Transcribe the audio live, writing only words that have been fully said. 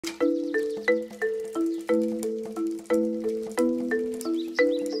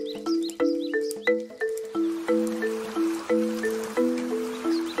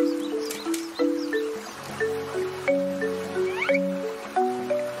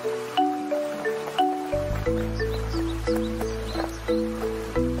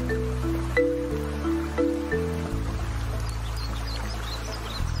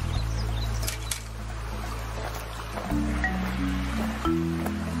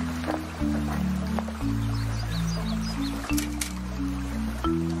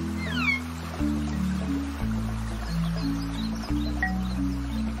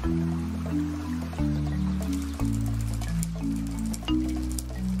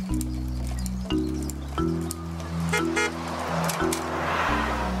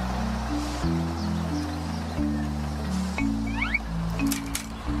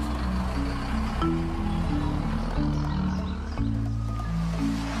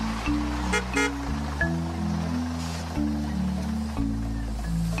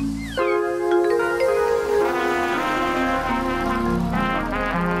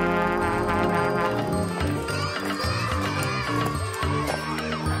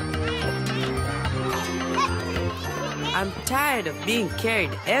I'm tired of being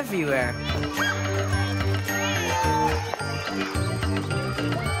carried everywhere.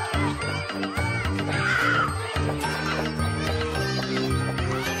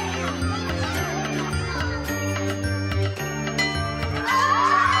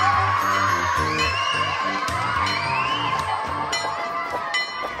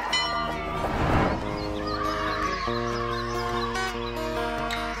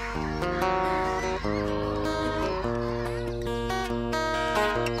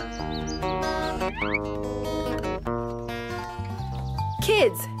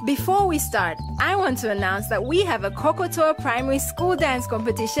 Kids, before we start, I want to announce that we have a Kokotoa Primary School dance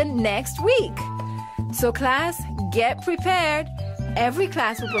competition next week. So class, get prepared. Every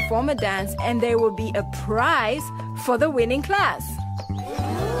class will perform a dance and there will be a prize for the winning class.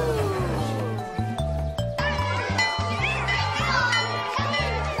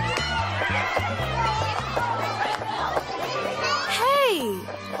 Hey,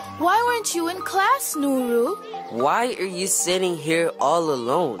 why weren't you in class, Nuru? Why are you sitting here all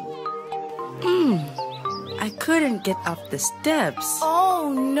alone? I couldn't get up the steps.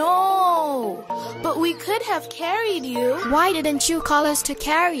 Oh no! But we could have carried you. Why didn't you call us to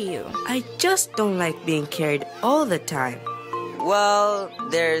carry you? I just don't like being carried all the time. Well,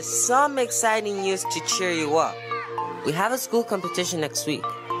 there's some exciting news to cheer you up. We have a school competition next week,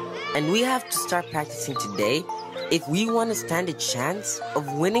 and we have to start practicing today if we want to stand a chance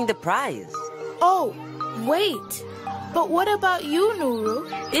of winning the prize. Oh, wait. But what about you, Nuru?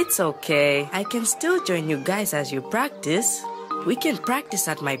 It's okay. I can still join you guys as you practice. We can practice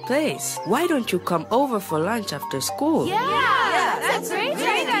at my place. Why don't you come over for lunch after school? Yeah, that's a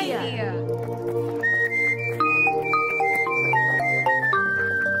great idea.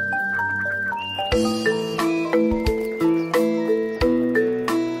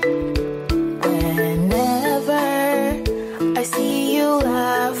 Whenever I see you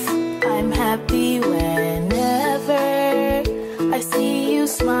laugh, I'm happy. Whenever I see you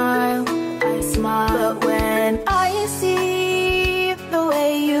smile, I smile. But when I see the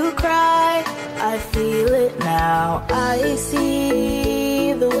way you cry, I feel it now. I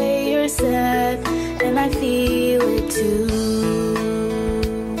see the way you're sad, and I feel it too.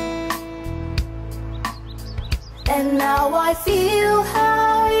 And now I feel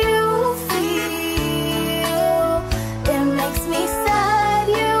how you feel. It makes me sad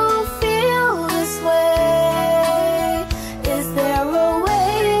you feel this way. Is there a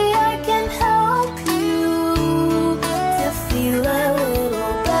way I can help you to feel a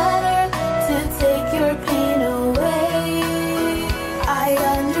little better, to take your pain away? I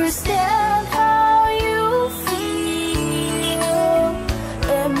understand how you feel.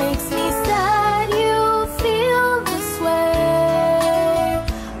 It makes me sad you feel this way.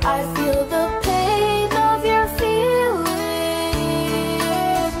 I feel the pain of your feelings.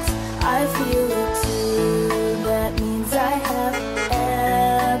 I feel it too. That means I have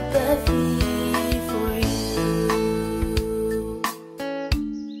empathy for you.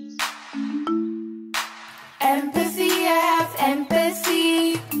 Empathy, I have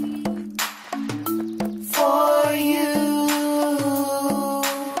empathy for you.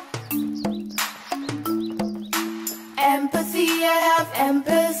 Empathy, I have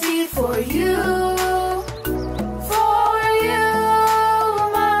empathy for you. For you,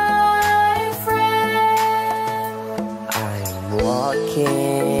 my friend. I'm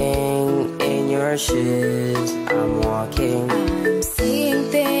walking in your shoes. I'm walking. I'm seeing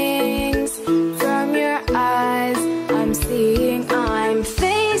things from your eyes. I'm seeing, I'm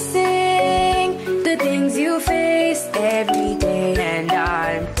facing the things you face every day. And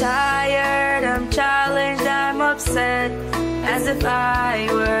I'm tired, I'm challenged, I'm upset, as if I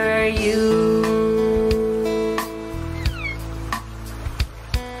were you.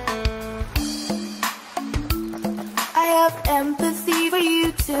 I have empathy for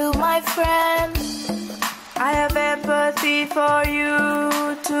you too, my friend. I have empathy for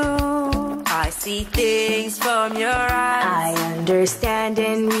you too. I see things from your eyes. I understand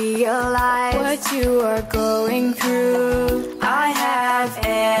and realize what you are going through. I have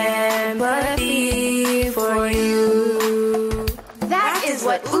empathy for you. That is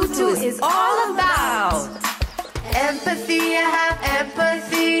what Utu is all about. Empathy, I have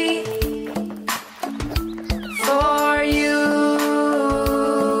empathy for you.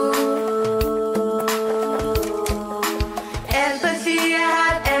 Empathy, I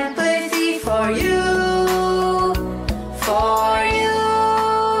have empathy for you. For you,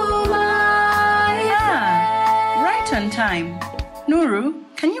 my friend. Right on time. Nuru,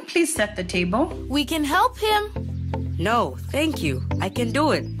 can you please set the table? We can help him. No, thank you. I can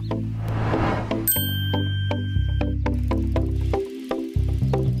do it.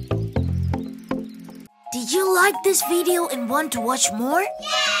 you like this video and want to watch more?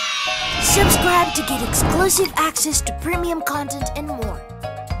 Subscribe to get exclusive access to premium content and more.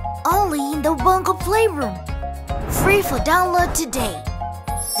 Only in the Ubongo Playroom. Free for download today.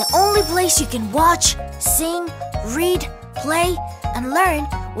 The only place you can watch, sing, read, play, and learn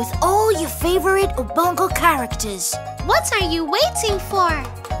with all your favorite Ubongo characters. What are you waiting for?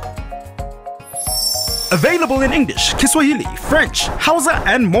 Available in English, Kiswahili, French, Hausa,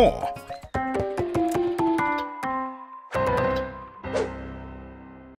 and more.